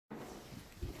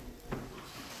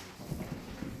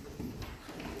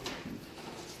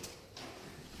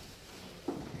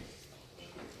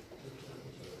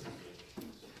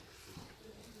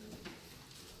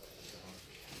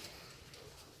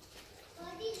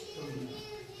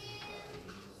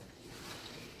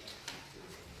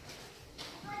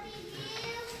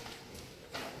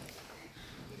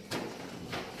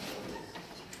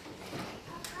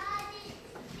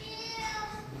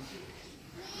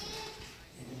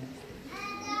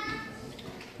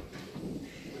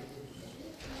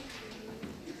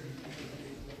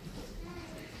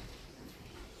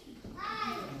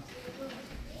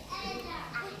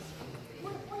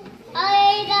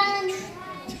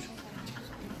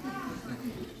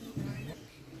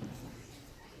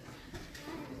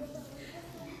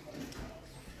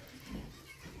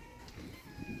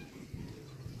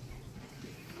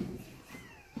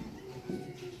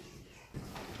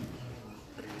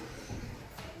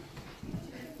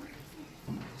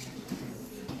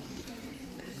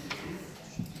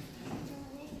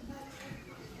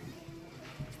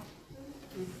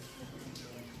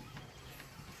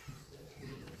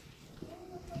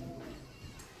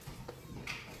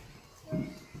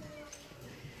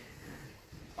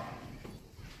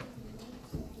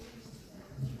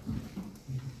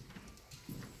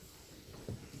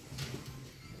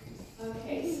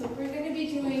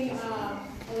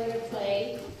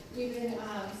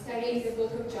studying the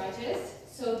book of Judges,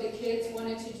 so the kids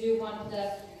wanted to do one of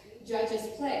the Judges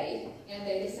play, and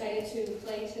they decided to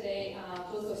play today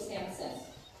Book of Samson.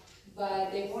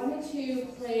 But they wanted to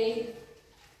play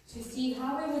to see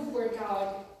how it would work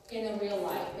out in a real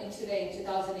life, in today,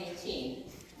 2018,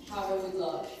 how it would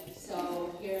look.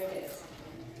 So here it is.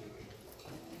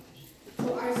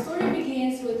 So our story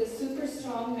begins with a super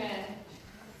strong man.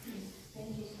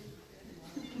 Thank you.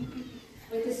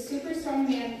 With a super strong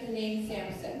man named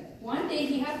Samson. One day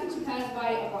he happened to pass by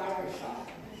a barber shop.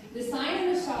 The sign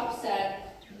in the shop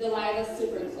said, Delilah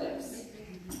Super Clips.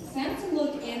 Samson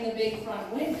looked in the big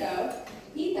front window.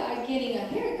 He thought getting a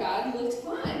haircut looked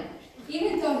fun,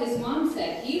 even though his mom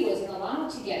said he wasn't allowed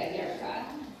to get a haircut.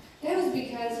 That was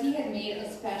because he had made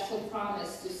a special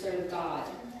promise to serve God.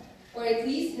 Or at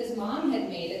least his mom had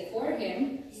made it for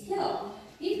him. Still,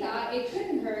 he thought it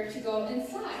couldn't hurt to go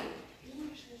inside.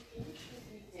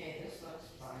 Yeah, this looks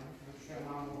fun. I'm sure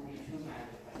Mom won't be too mad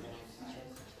if I go inside.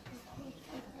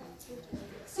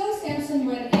 So Samson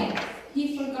went in.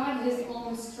 He forgot his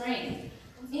own strength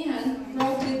and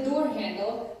broke the door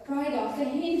handle right off the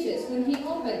hinges when he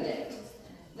opened it.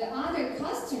 The other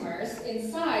customers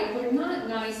inside were not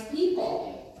nice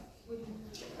people.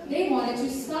 They wanted to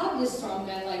stop the strong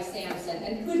man like Samson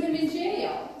and put him in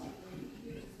jail.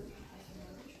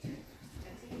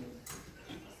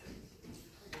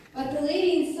 But the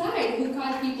lady inside who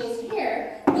cut people's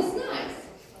hair was nice.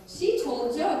 She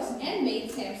told jokes and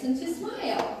made Samson to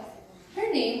smile.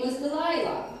 Her name was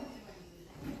Delilah.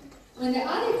 When the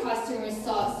other customers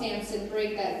saw Samson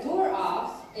break that door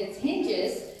off its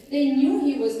hinges, they knew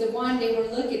he was the one they were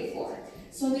looking for.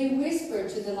 So they whispered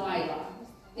to Delilah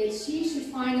that she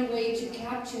should find a way to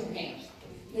capture him.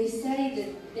 They said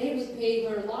that they would pay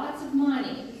her lots of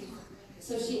money.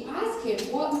 So she asked him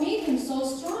what made him so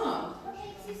strong. What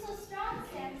makes you so strong,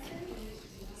 Samson?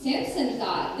 Samson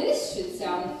thought this should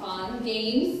sound fun,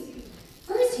 games.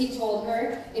 First he told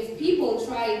her if people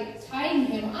tried tying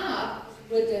him up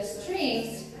with the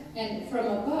strings and from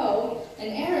a bow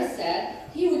and arrow set,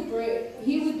 he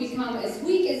would become as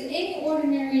weak as any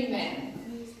ordinary man.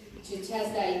 To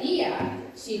test the idea,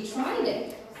 she tried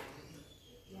it.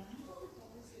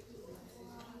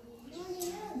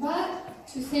 But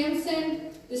to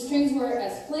Samson, the strings were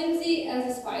as flimsy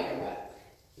as a spider web.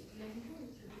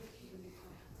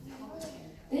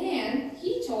 Then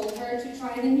he told her to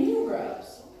try the new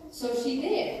ropes, so she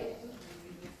did.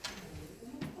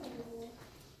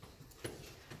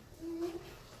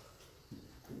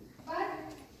 But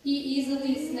he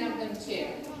easily snapped them too.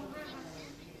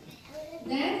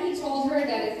 Then he told her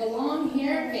that if a long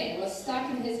hairpin was stuck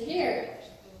in his hair,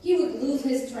 he would lose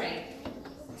his strength.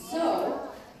 So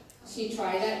she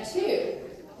tried that too.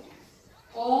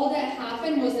 All that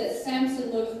happened was that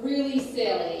Samson looked really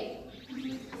silly.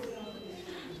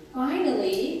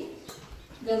 Finally,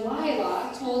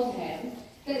 Delilah told him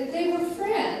that they were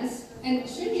friends, and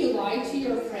shouldn't you lie to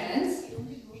your friends?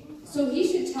 So he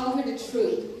should tell her the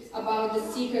truth about the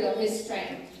secret of his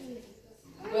strength.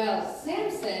 Well,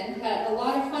 Samson had a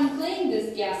lot of fun playing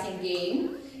this guessing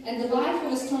game, and the life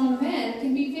of a strong man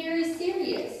can be very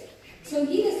serious. So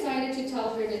he decided to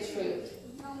tell her the truth.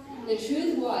 The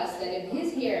truth was that if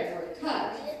his hair were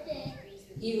cut,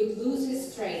 he would lose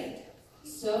his strength.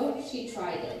 So she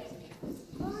tried it.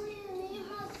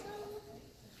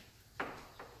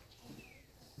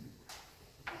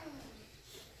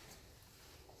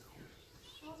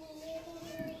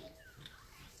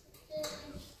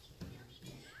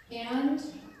 And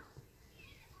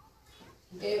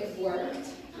it worked.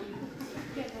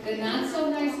 The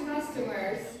not-so-nice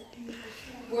customers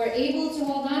were able to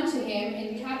hold on to him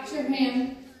and capture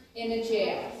him in a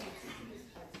jail.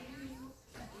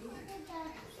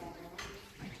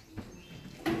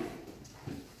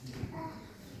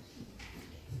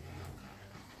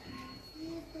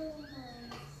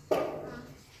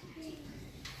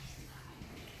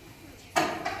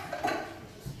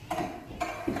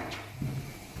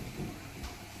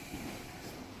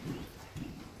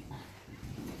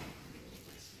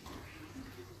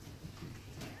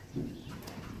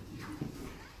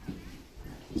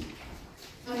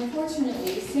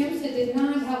 Unfortunately, Samson did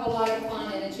not have a lot of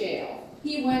fun in a jail.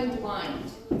 He went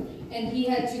blind, and he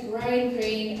had to grind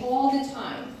grain all the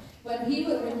time. When he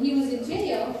was in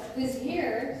jail, his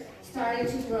hair started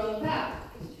to grow back.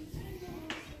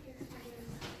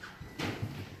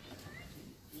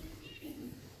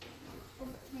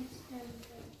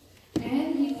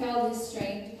 And he felt his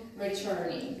strength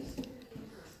returning.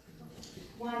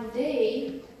 One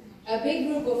day, a big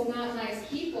group of not nice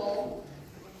people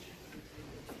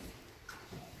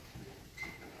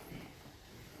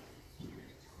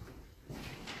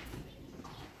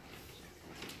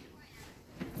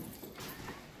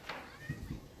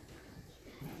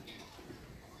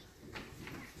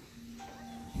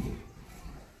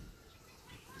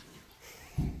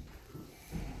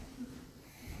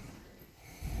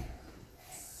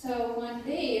So one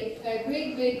day, a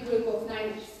great big group of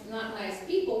not nice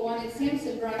people wanted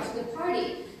Samson brought to the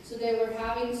party. So they were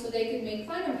having, so they could make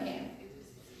fun of him.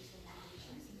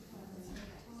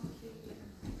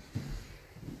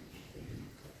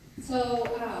 So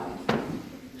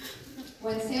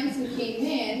when Samson came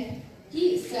in,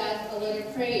 he said a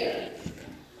little prayer,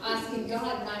 asking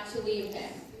God not to leave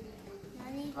him.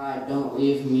 God, don't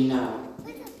leave me now.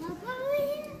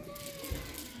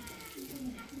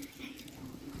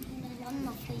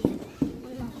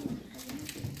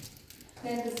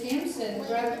 Then the Samson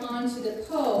grabbed onto the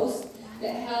post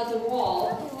that held the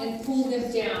wall and pulled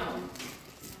them down.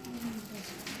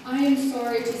 I am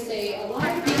sorry to say, a lot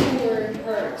of people were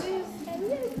hurt.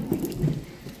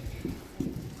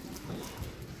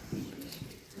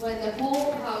 When the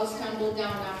whole house tumbled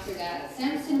down after that,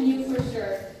 Samson knew for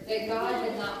sure that God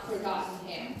had not forgotten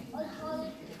him.